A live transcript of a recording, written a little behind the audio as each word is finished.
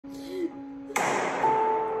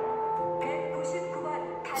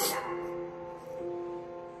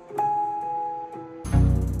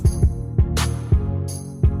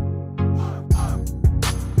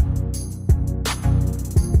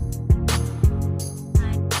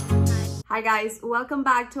Hi guys, welcome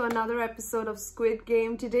back to another episode of Squid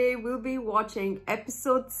Game. Today we'll be watching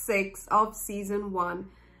episode 6 of season 1.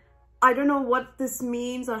 I don't know what this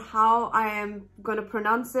means or how I am going to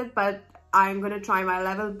pronounce it, but I'm going to try my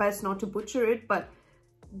level best not to butcher it. But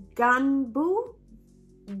Gganbu?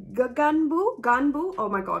 Oh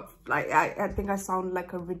my god, I think I sound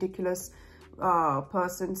like a ridiculous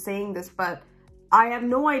person saying this, but I have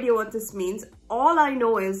no idea what this means. All I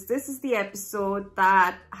know is this is the episode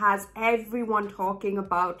that has everyone talking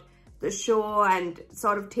about the show and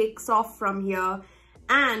sort of takes off from here.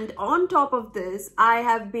 And on top of this, I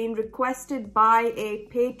have been requested by a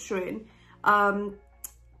patron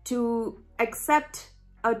to accept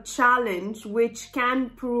a challenge which can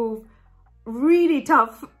prove really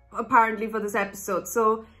tough apparently for this episode.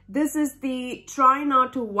 So this is the try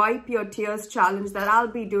not to wipe your tears challenge that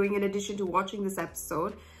I'll be doing in addition to watching this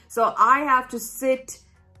episode. So I have to sit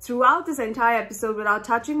throughout this entire episode without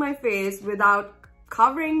touching my face, without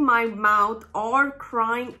covering my mouth or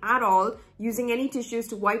crying at all, using any tissues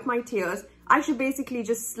to wipe my tears. I should basically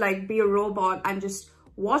just like be a robot and just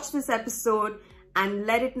watch this episode and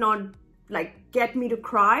let it not like get me to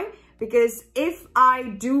cry. Because if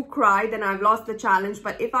I do cry, then I've lost the challenge.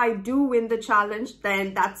 But if I do win the challenge,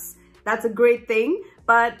 then that's a great thing.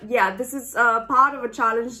 But yeah, this is part of a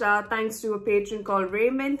challenge thanks to a patron called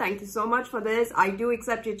Raymond. Thank you so much for this. I do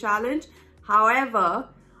accept your challenge. However,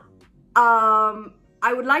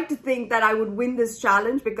 I would like to think that I would win this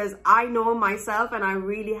challenge because I know myself and I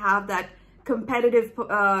really have that competitive,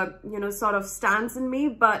 sort of stance in me.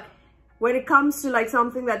 But when it comes to like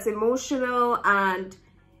something that's emotional and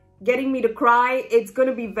getting me to cry, it's going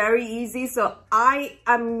to be very easy. So I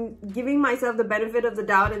am giving myself the benefit of the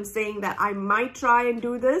doubt and saying that I might try and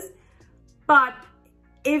do this. But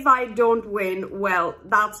if I don't win, well,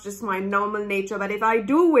 that's just my normal nature. But if I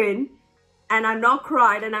do win and I'm not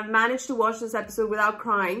cried and I've managed to watch this episode without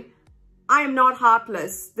crying, I am not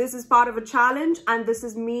heartless. This is part of a challenge and this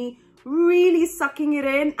is me really sucking it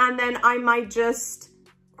in, and then I might just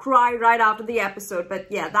cry right after the episode.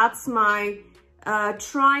 But yeah, that's my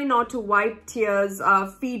try not to wipe tears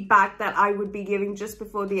feedback that I would be giving just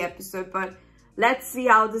before the episode. But let's see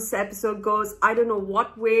how this episode goes. I don't know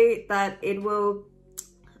what way that it will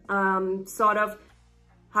sort of,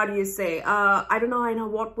 how do you say, I don't know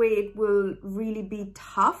what way it will really be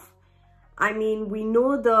tough. I mean, we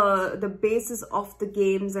know the basis of the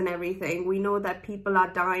games and everything. We know that people are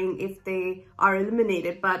dying if they are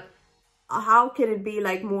eliminated, but how can it be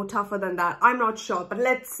like more tougher than that? I'm not sure, but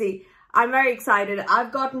let's see. I'm very excited.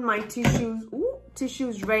 I've gotten my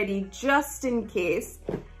tissues ready just in case.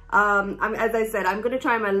 As I said, I'm going to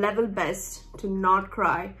try my level best to not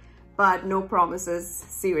cry, but no promises.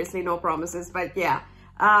 Seriously, no promises. But yeah,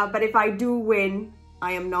 but if I do win,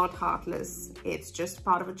 I am not heartless. It's just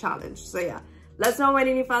part of a challenge. So yeah, let's not wait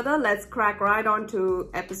any further. Let's crack right on to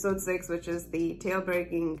episode 6, which is the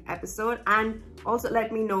tail-breaking episode. And also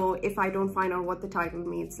let me know if I don't find out what the title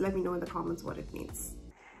means. Let me know in the comments what it means.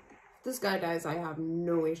 This guy dies, I have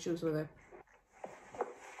no issues with it.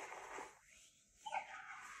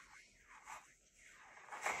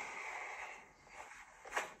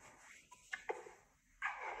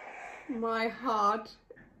 My heart.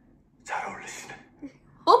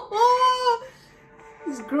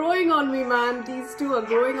 He's growing on me, man. These two are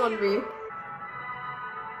growing on me.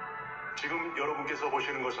 지금 여러분께서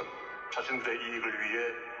보시는 것은 자신들의 이익을 위해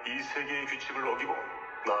이 세계의 규칙을 어기고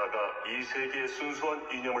나아가 이 세계의 순수한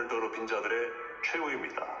이념을 더럽힌 자들의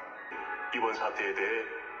최후입니다. 이번 사태에 대해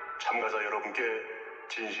참가자 여러분께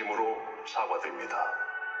진심으로 사과드립니다.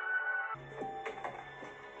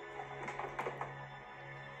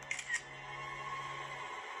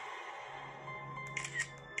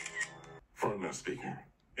 Frontman speaking.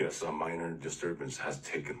 Yes, a minor disturbance has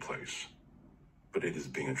taken place, but it is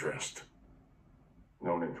being addressed.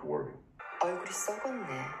 No need to worry. 얼굴이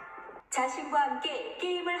썩었네. 자신과 함께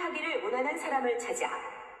게임을 하기를 원하는 사람을 찾아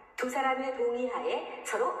두 사람의 동의하에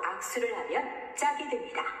서로 악수를 하면 짝이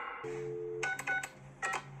됩니다.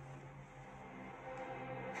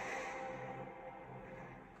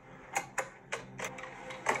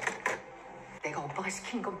 내가 오빠가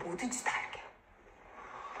시키는 건 뭐든지 다 할게.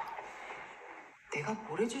 내가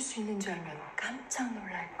뭘 해줄 수 있는지 알면 깜짝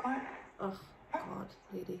놀랄걸? Oh God,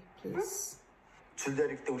 lady, please.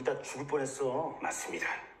 줄다릴 때 우리 다 죽을 뻔했어. 맞습니다.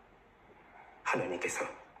 하나님께서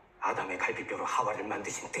아담의 갈비뼈로 하와를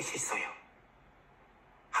만드신 뜻이 있어요.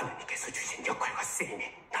 하나님께서 주신 역할과 쓰임이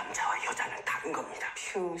남자와 여자는 다른 겁니다.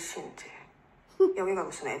 병신들. 여기가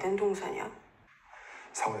무슨 에덴 동산이야?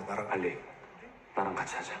 상우야, 나랑 빨리 나랑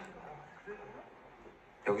같이 하자.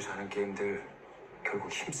 여기서 하는 게임들 결국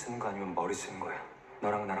힘 쓰는 거 아니면 머리 쓰는 거야.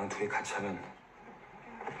 너랑 나랑 둘이 같이 하면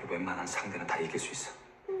웬만한 상대는 다 이길 수 있어.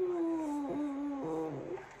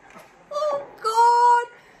 Oh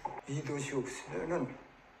God! 이 도시 없으면은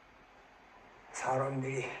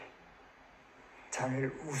사람들이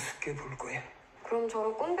자네를 우습게 볼 거야. 그럼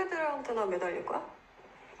저런 꼰대들한테나 매달릴 거야?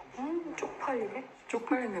 쪽팔리게?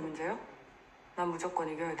 쪽팔린 게 문제야? 난 무조건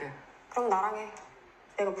이겨야 돼. 그럼 나랑 해.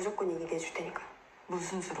 내가 무조건 이기게 해줄 테니까.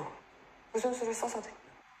 무슨 수로? 무슨 수를 써서든.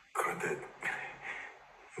 그런데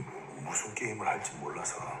무슨 게임을 할지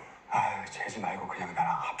몰라서. 아유, 재지 말고 그냥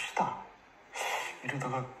나랑 합시다.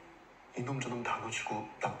 이러다가 이놈 저놈 다 놓치고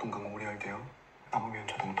낙동강물이 할게요. 남으면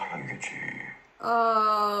자동 탈락이겠지.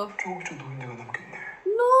 좀 노인네가 남겠네.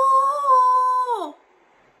 No!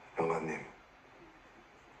 영감님,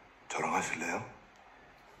 저랑 하실래요?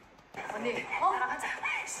 언니, 나랑 하자.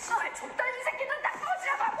 씨발, 족달린 새끼들 다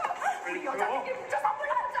꺼지라고. 우리 여자들끼리 뭉쳐서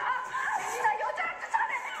불러하자. 나 여자랑도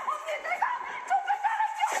잘해. 언니, 내가 정말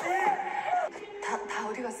잘하지. 다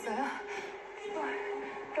어디 갔어요?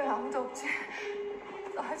 왜 아무도 없지?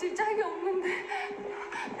 나 아직 짝이 없는데.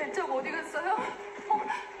 내 짝 어디 갔어요?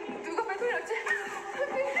 누가 빼돌렸지?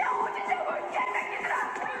 근데 어디냐고, 이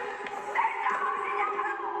개새끼들아. 내 짝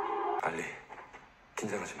어디냐고. 알리,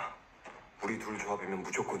 긴장하지 마. 우리 둘 조합이면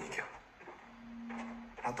무조건 이겨.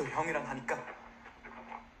 나도 형이랑 하니까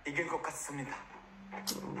이길 것 같습니다.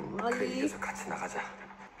 그래, 이겨서 같이 나가자.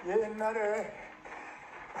 옛날에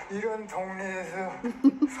이런 동네에서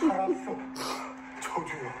살았어.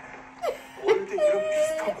 저도요. 어릴 때 이런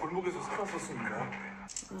비슷한 골목에서 살았었습니다.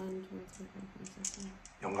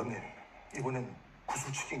 영감님, 이번엔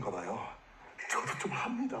구슬치기인가 봐요. 저도 좀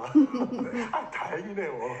합니다. 아,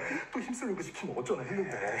 다행이네요. 또 힘쓰는 거 시키면 어쩌나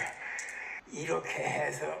했는데. 이렇게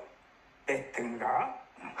해서 뺐든가?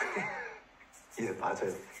 예,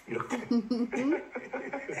 맞아요. 이렇게.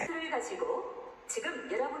 을 가지고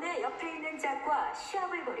지금 여러분의 옆에 있는 짝과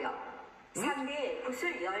시합을 벌여 상대의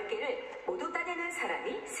구슬 10개를 모두 따내는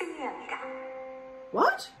사람이 승리합니다.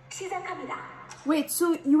 What? 시작합니다. Wait,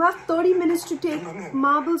 so you have 30 minutes to take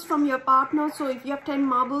marbles from your partner, so if you have 10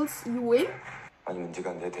 marbles, you win? 아니면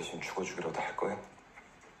네가 내 대신 죽어주기라도 할 거야?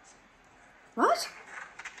 What?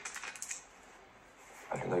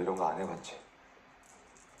 알리, 너 이런 거 안 해봤지?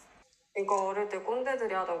 이거 어릴 때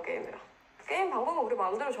꼰대들이 하던 게임이야. 게임 방법은 우리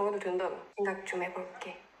마음대로 정해도 된다며. 생각 좀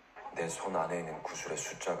해볼게. 내 손 안에 있는 구슬의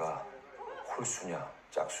숫자가 홀수냐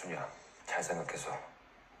짝수냐 잘 생각해서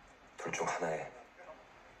둘 중 하나에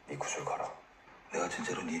네 구슬 걸어. 내가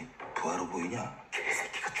진짜로 네 부하로 보이냐?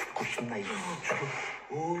 개새끼가 죽고 싶나 이거.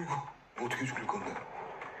 어이구, 어떻게 죽일 건데?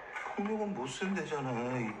 폭력은 못 쓴대잖아,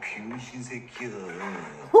 이 병신 새끼야.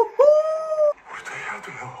 우리도 해야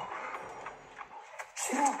돼요.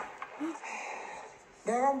 싫어.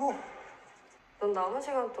 내가 뭐 넌 남은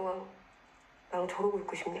시간 동안 나랑 저러고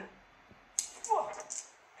있고 싶냐?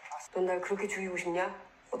 넌 날 그렇게 죽이고 싶냐?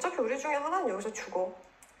 어차피 우리 중에 하나는 여기서 죽어.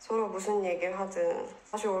 서로 무슨 얘기를 하든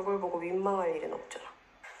다시 얼굴 보고 민망할 일은 없잖아.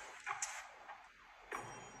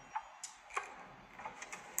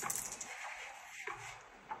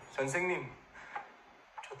 선생님,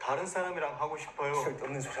 저 다른 사람이랑 하고 싶어요.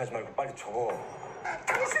 쓸데없는 소리 하지 말고 빨리 적어.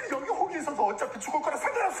 당신이 여기 호기 있어서 어차피 죽을 거라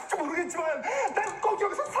상관없을지 모르겠지만 난 꼭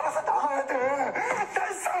여기서 살아서 나가야 돼.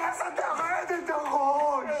 난 살아서 나가야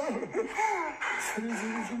된다고. 소리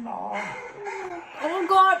지르지 마. Oh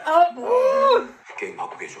God! 게임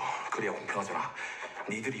바꾸게 해줘. 그래야 공평하잖아.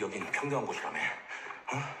 니들이 여기는 평등한 곳이라며.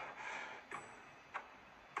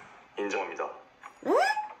 인정합니다.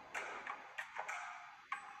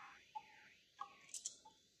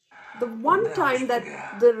 The one time that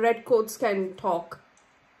the redcoats can talk,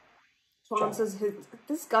 chances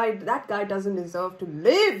that guy doesn't deserve to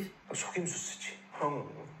live. 속임수 쓰지. 형,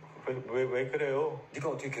 왜 그래요? 네가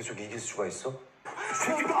어떻게 계속 이길 수가 있어?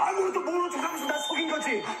 새끼 너 아무것도 모르는 척하면서 나 속인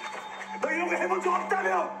거지. 너 이런 거 해본 적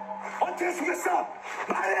없다며? 어떻게 속였어?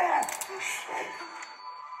 말해.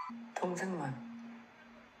 동생만.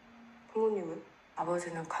 부모님은?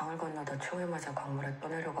 아버지는 강을 건너다 총에 맞아 강물에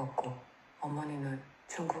떠내려갔고, 어머니는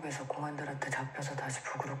중국에서 공안들한테 잡혀서 다시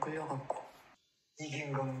북으로 끌려갔고.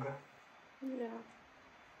 이긴 건가?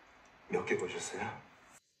 몇 개 보셨어요?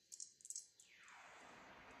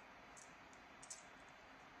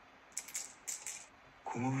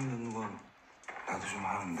 구멍에 넣는 건 나도 좀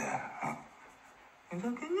하는데, 어?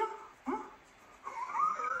 괜찮겠냐?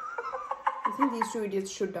 I think these two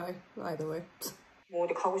idiots should die, either way. 뭐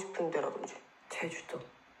어디 가고 싶은 데라든지. 제주도.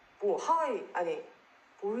 뭐 하와이, 아니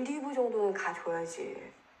몰디브 정도는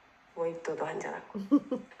가줘야지. 모히또도 한잔하고.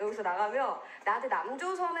 여기서 나가면 나한테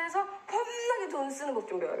남조선에서 겁나게 돈 쓰는 법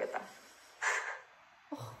좀 배워야겠다.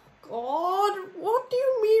 God, what do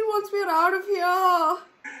you mean once we're out of here?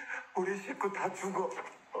 우리 식구 다 죽어.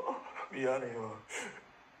 미안해요.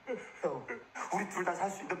 형, 우리 둘 다 살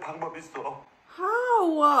수 있는 방법 있어.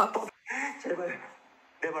 How? 제발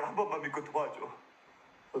내 말 한 번만 믿고 도와줘.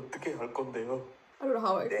 어떻게 할 건데요? I don't know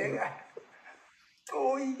how I feel. 내가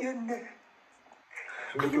또 이겼네.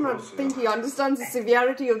 I do not think he understands the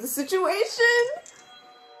severity of the situation.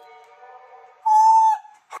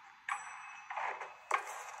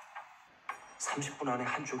 30분 안에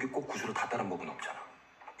한 쪽이 꼭 구수로 닿다는 법은 없잖아.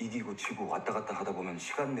 이기고 지고 왔다 갔다 하다 보면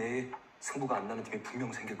시간 내에 승부가 안 나는 팀이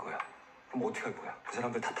분명 생길 거야. 그럼 어떻게 할 거야? 그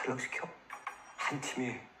사람들 다 탈락시켜? 한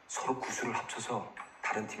팀이 서로 구수를 합쳐서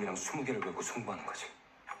다른 팀이랑 20개를 걸고 승부하는 거지.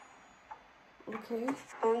 Okay.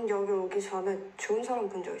 넌 여기 오기 전에 죽은 사람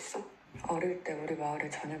본 적 있어? 어릴 때 우리 마을에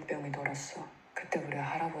전염병이 돌았어. 그때 우리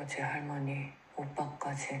할아버지, 할머니,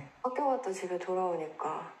 오빠까지. 학교 갔다 집에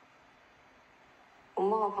돌아오니까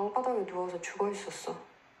엄마가 방바닥에 누워서 죽어 있었어.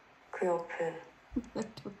 그 옆엔 I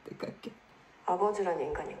don't think I can. 아버지란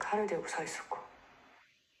인간이 칼을 들고 서 있었고.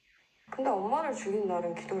 근데 엄마를 죽인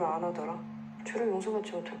날은 기도를 안 하더라. 죄를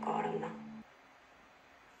용서받지 못할 거 알았나?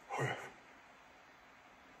 헐.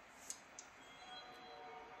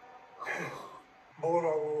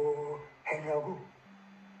 뭐라고 했냐고?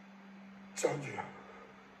 짱이야.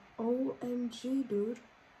 OMG, dude.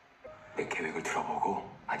 내 계획을 들어보고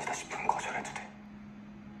아니다 싶으면 거절해도 돼.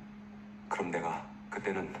 그럼 내가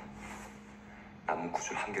그때는 남은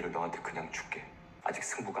구슬 한 개를 너한테 그냥 줄게. 아직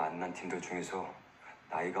승부가 안 난 팀들 중에서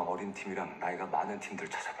나이가 어린 팀이랑 나이가 많은 팀들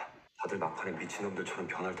찾아봐. 다들 막판에 미친놈들처럼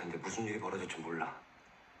변할 텐데 무슨 일이 벌어질지 몰라.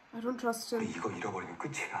 I don't trust 우리 him. 이거 잃어버리면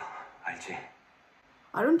끝이야. 알지?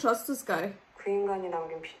 I don't trust this guy. 그 인간이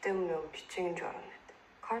남긴 빚 때문에 온 빚쟁인 줄 알았는데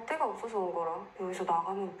갈 데가 없어서 온 거라. 여기서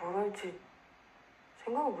나가면 뭘 할지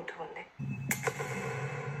생각을 못 해봤네.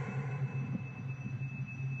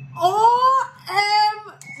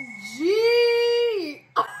 OMG!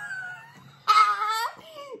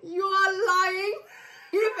 You are lying.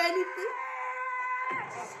 If anything.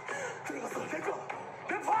 들어갔어, 내 거.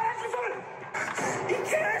 내 바라주설. 이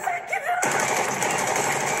개새끼들.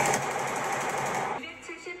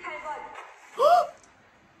 278번.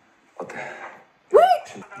 어때?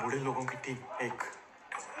 Wait! 물에 녹은 그 딥 에이크.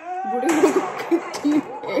 물에 녹은 그 뒤에.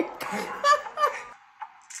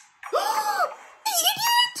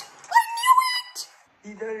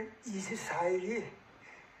 이달 24일이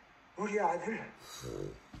우리 아들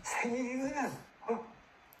생일이거든.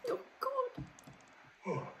 Oh God.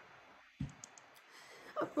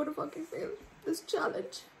 I'm gonna fucking fail this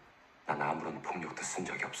challenge. 난 아무런 폭력도 쓴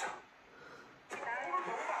적이 없어.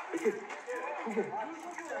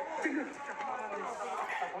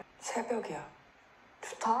 새벽이야.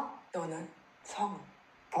 좋다. 너는? 성은?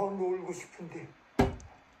 더 놀고 싶은데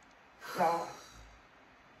나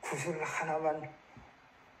구슬 하나만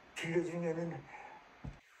빌려주면은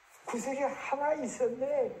구슬이 하나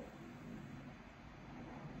있었네.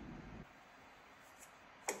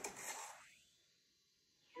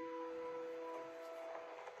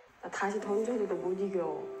 나 다시 던져도 너 못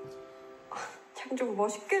이겨. 참 좀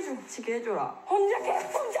멋있게 죽치게 해줘라. 혼자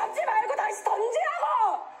개품 잡지 말고 다시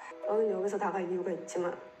던지라고! 너는 여기서 나갈 이유가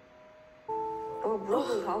있지만 너가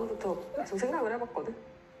물어본 다음부터 계속 생각을 해봤거든.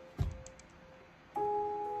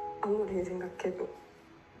 아무리 생각해도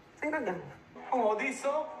생각이 안 나. 어디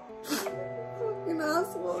있어? Fucking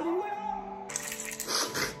asshole.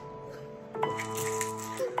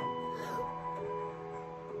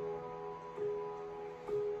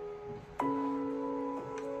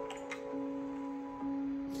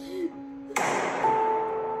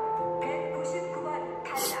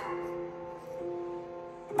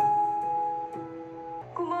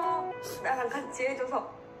 고마워. 나랑 같이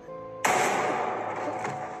해줘서.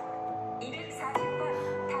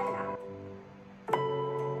 240번 탈락.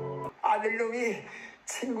 아들놈이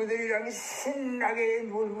친구들이랑 신나게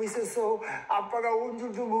놀고 있었어. 아빠가 온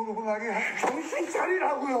줄도 모르고 말이야. 정신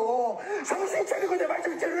차리라고요. 정신 차리고 내 말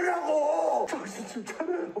좀 들으라고. 정신 좀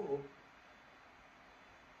차려요.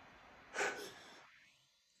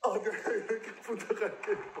 내가 이렇게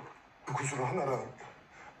부탁할게요. 그 구슬 하나랑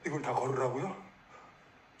이걸 다 걸으라고요?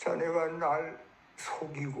 자네가 날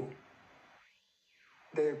속이고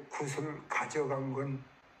내 구슬 가져간 건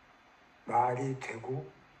말이 되고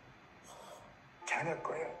자네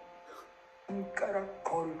거야. 손가락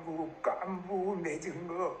걸고 깐부 맺은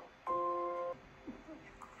거.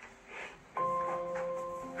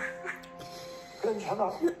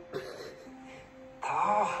 괜찮아.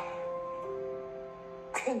 다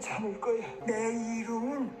괜찮을 거야. 내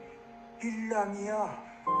이름은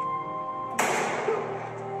일남이야.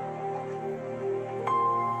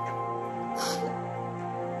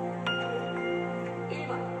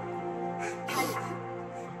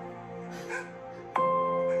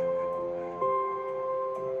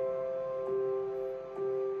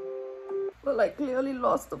 people like clearly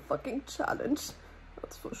lost the fucking challenge.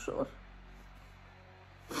 That's for sure.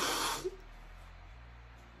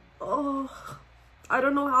 Oh, I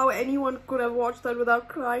don't know how anyone could have watched that without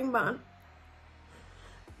crying, man.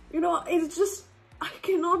 You know, it's just, I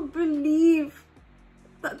cannot believe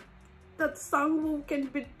that Sangwoo can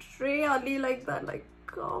betray Ali like that. Like,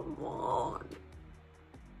 come on.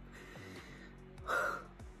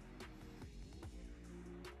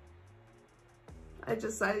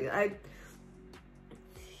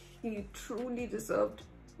 He truly deserved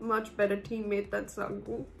much better teammate than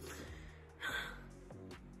Sangwoo.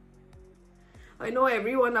 I know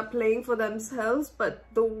everyone are playing for themselves, but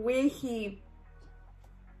the way he...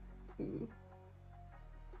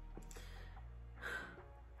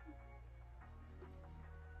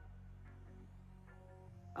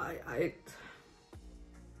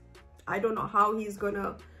 I don't know how he's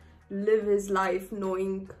gonna live his life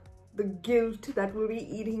knowing the guilt that will be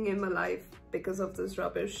eating him alive because of this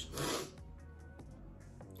rubbish.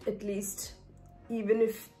 At least, even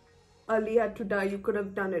if Ali had to die, you could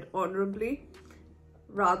have done it honorably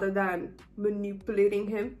rather than manipulating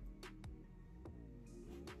him.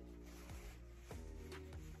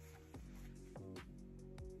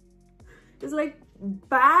 It's like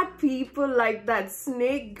bad people like that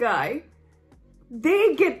snake guy,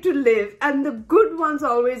 they get to live and the good ones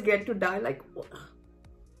always get to die. Like,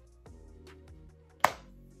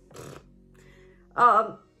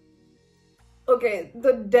 okay,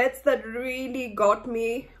 the deaths that really got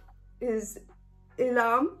me is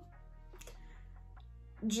Ilham,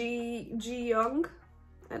 Ji Young,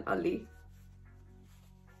 and Ali.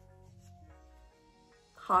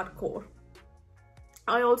 Hardcore.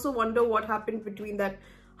 I also wonder what happened between that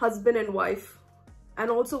husband and wife, and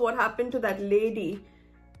also what happened to that lady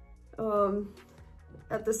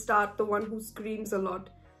at the start, the one who screams a lot.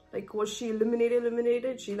 Like, was she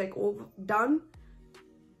eliminated? She like done?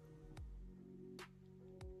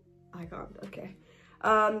 I can't. Okay.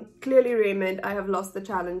 Clearly, Raymond, I have lost the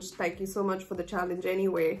challenge. Thank you so much for the challenge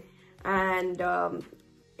anyway. And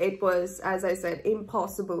it was, as I said,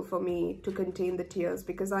 impossible for me to contain the tears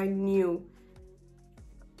because I knew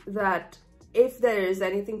that if there is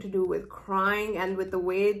anything to do with crying and with the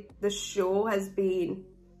way the show has been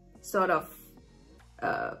sort of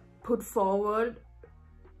put forward,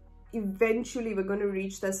 eventually we're going to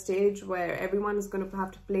reach the stage where everyone is going to have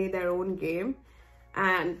to play their own game,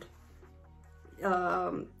 and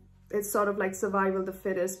it's sort of like survival the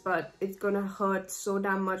fittest, but it's going to hurt so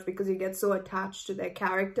damn much because you get so attached to their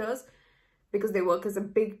characters because they work as a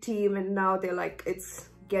big team, and now they're like, it's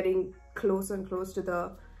getting closer and close to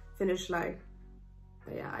the finish line.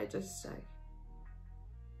 But yeah, it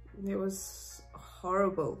was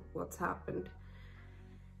horrible what's happened.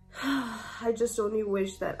 I just only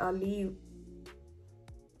wish that Ali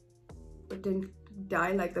didn't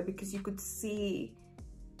die like that, because you could see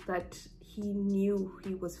that he knew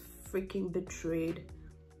he was freaking betrayed,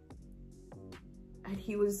 and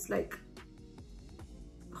he was like,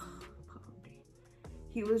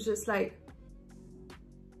 he was just like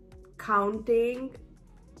counting.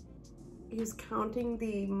 He was counting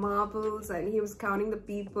the marbles and he was counting the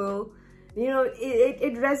people. You know,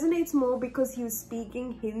 it resonates more because he was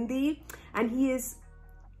speaking Hindi, and he is,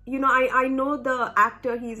 you know, I know the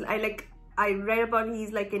actor, I read about,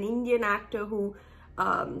 he's like an Indian actor who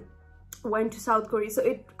went to South Korea.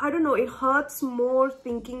 So I don't know, it hurts more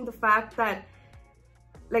thinking the fact that,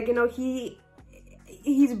 like, you know,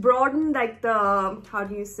 he's broadened like the, how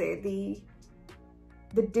do you say,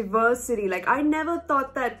 the diversity. Like, I never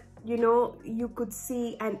thought that, you know, you could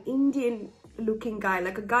see an Indian looking guy,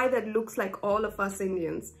 like a guy that looks like all of us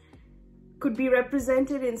Indians, could be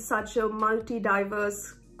represented in such a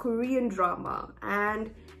multi-diverse Korean drama.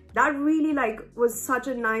 And that really like was such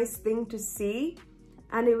a nice thing to see,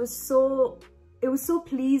 and it was so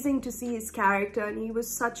pleasing to see his character, and he was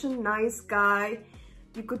such a nice guy.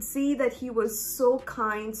 You could see that he was so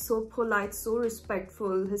kind, so polite, so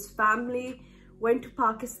respectful. His family went to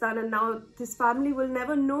Pakistan, and now his family will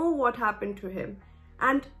never know what happened to him.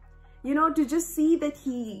 And, you know, to just see that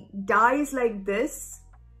he dies like this,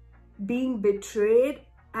 being betrayed,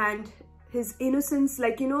 and his innocence,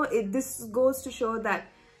 like, you know, this goes to show that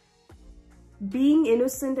being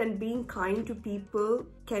innocent and being kind to people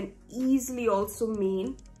can easily also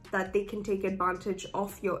mean that they can take advantage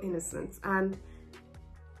of your innocence. And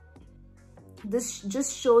this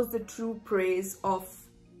just shows the true praise of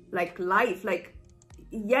like life. Like,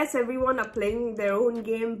 yes, everyone are playing their own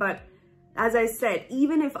game, but as I said,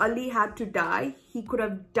 even if Ali had to die, he could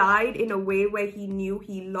have died in a way where he knew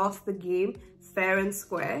he lost the game fair and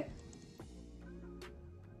square.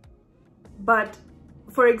 But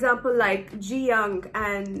for example, like Ji Young,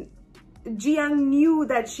 and Ji Young knew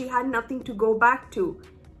that she had nothing to go back to,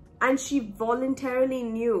 and she voluntarily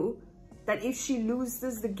knew that if she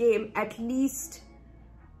loses the game, at least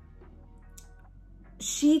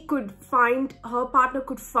she could find, her partner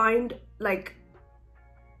could find like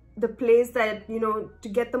the place that, you know, to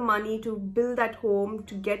get the money to build that home,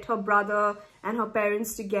 to get her brother and her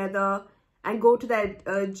parents together and go to that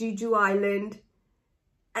Jeju island.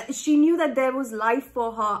 She knew that there was life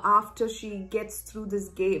for her after she gets through this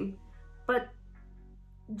game. But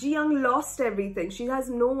Ji Young lost everything. She has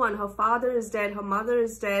no one. Her father is dead. Her mother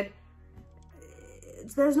is dead.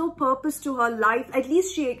 There's no purpose to her life. At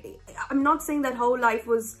least I'm not saying that her life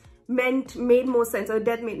was made more sense, or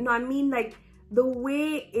death made, no, I mean like the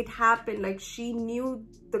way it happened, like she knew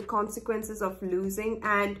the consequences of losing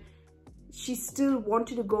and she still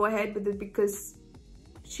wanted to go ahead with it because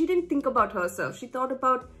she didn't think about herself. She thought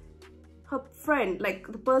about her friend, like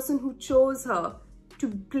the person who chose her to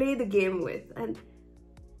play the game with. And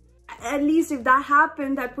at least if that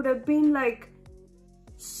happened, that would have been like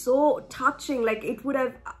so touching. Like it would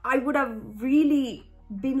have, I would have really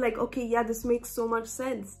been like, okay, yeah, this makes so much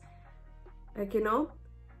sense. Like, you know,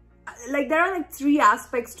 like there are like 3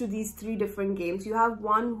 aspects to these 3 different games. You have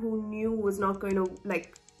one who knew was not going to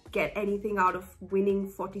like get anything out of winning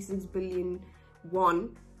 46 billion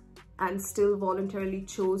won and still voluntarily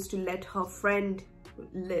chose to let her friend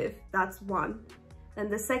live. That's one.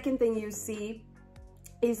 And the second thing you see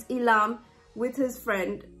is Ilham with his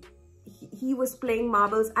friend. He was playing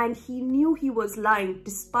marbles and he knew he was lying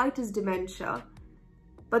despite his dementia,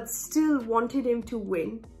 but still wanted him to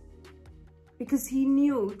win because he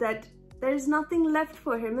knew that there is nothing left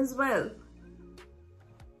for him as well.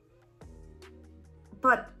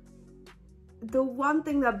 But the one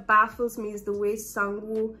thing that baffles me is the way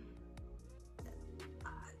Sangwoo,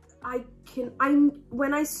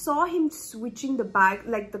 when I saw him switching the bag,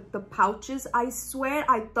 like the pouches, I swear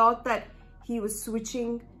I thought that he was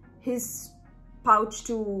switching his pouch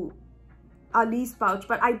to Ali's pouch,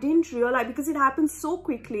 but I didn't realize because it happened so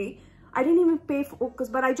quickly. I didn't even pay focus,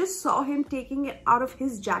 but I just saw him taking it out of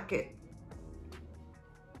his jacket.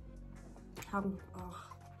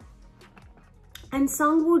 And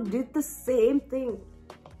Sangwoo did the same thing.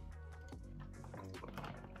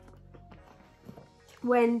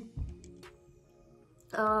 When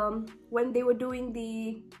they were doing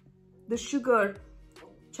the sugar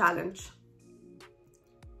challenge.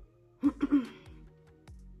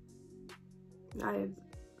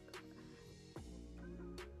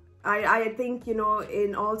 I think, you know,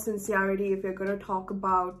 in all sincerity, if you're going to talk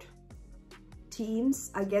about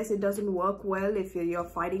teams, I guess it doesn't work well if you're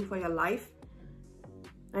fighting for your life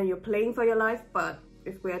and you're playing for your life. But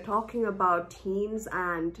if we are talking about teams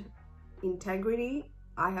and integrity,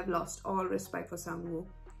 I have lost all respect for Sangwoo.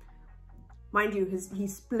 Mind you,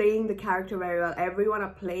 he's playing the character very well. Everyone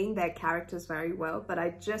are playing their characters very well, but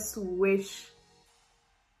I just wish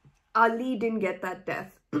Ali didn't get that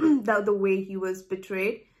death, the way he was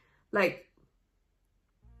betrayed. Like,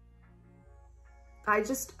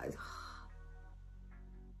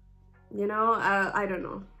 you know, I don't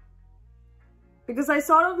know. Because I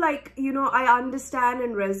sort of like, you know, I understand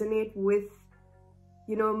and resonate with,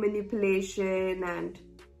 you know, manipulation and,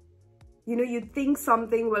 you know, you think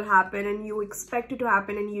something will happen and you expect it to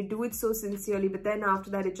happen and you do it so sincerely, but then after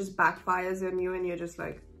that it just backfires on you and you're just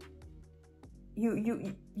like, you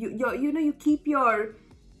know, you keep your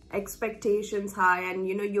expectations high and,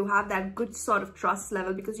 you know, you have that good sort of trust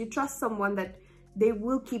level because you trust someone that they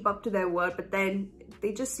will keep up to their word, but then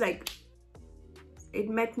they just like, it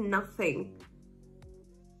meant nothing.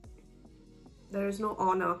 There is no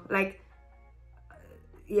honor. Like,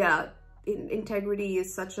 yeah, integrity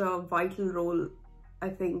is such a vital role, I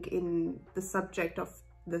think, in the subject of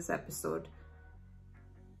this episode.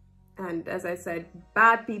 And as I said,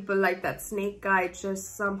 bad people like that snake guy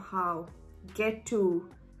just somehow get to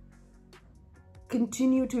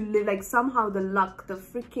continue to live. Like somehow the luck, the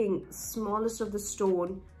freaking smallest of the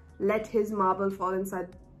stone, let his marble fall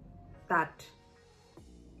inside that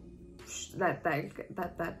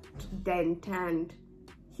dent and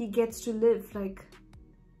he gets to live. Like,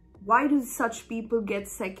 why do such people get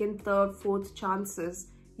second, third, fourth chances?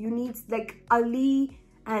 You need, like, Ali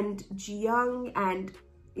and Ji Young and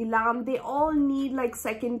Ilham, they all need like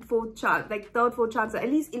second, fourth chance, like third, fourth chance. At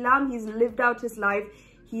least Ilham, he's lived out his life.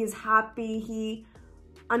 He is happy. He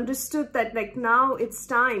understood that like now it's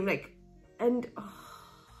time. Like, and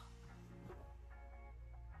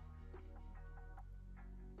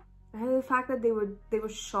and the fact that they were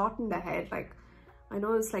shot in the head. Like, I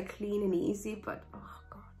know it's like clean and easy, but oh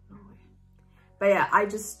god, no way. But yeah, I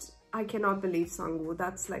just I cannot believe Sangwoo.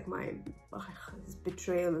 That's like my, his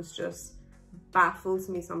betrayal is just baffles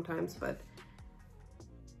me sometimes, but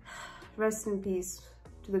rest in peace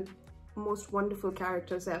to the most wonderful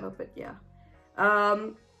characters ever. But yeah,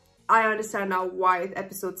 I understand now why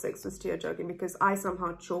episode 6 was tear-jerking, because I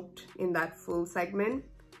somehow choked in that full segment.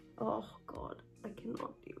 Oh god, I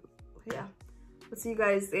cannot do. Yeah, we'll see you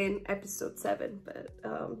guys in episode 7, but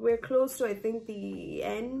we're close to, I think, the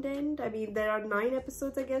end. I mean, there are 9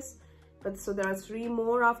 episodes, I guess, but so there are 3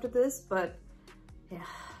 more after this. But yeah,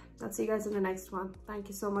 I'll see you guys in the next one. Thank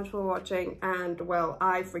you so much for watching, and well,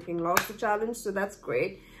 I freaking lost the challenge, so that's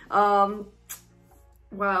great.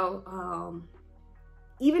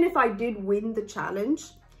 Even if I did win the challenge,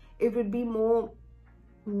 it would be more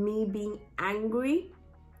me being angry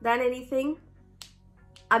than anything.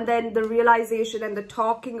 And then the realization and the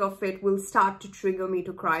talking of it will start to trigger me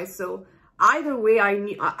to cry. So either way,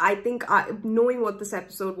 I think knowing what this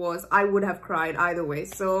episode was, I would have cried either way.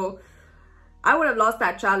 So I would have lost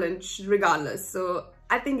that challenge regardless. So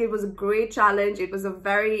I think it was a great challenge. It was a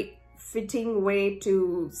very fitting way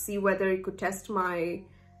to see whether it could test my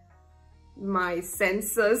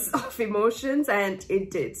senses of emotions, and it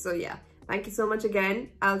did. So yeah, thank you so much again.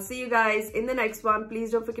 I'll see you guys in the next one.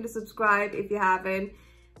 Please don't forget to subscribe if you haven't.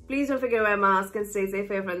 Please don't forget to wear a mask and stay safe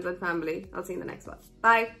for your friends and family. I'll see you in the next one.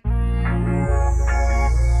 Bye.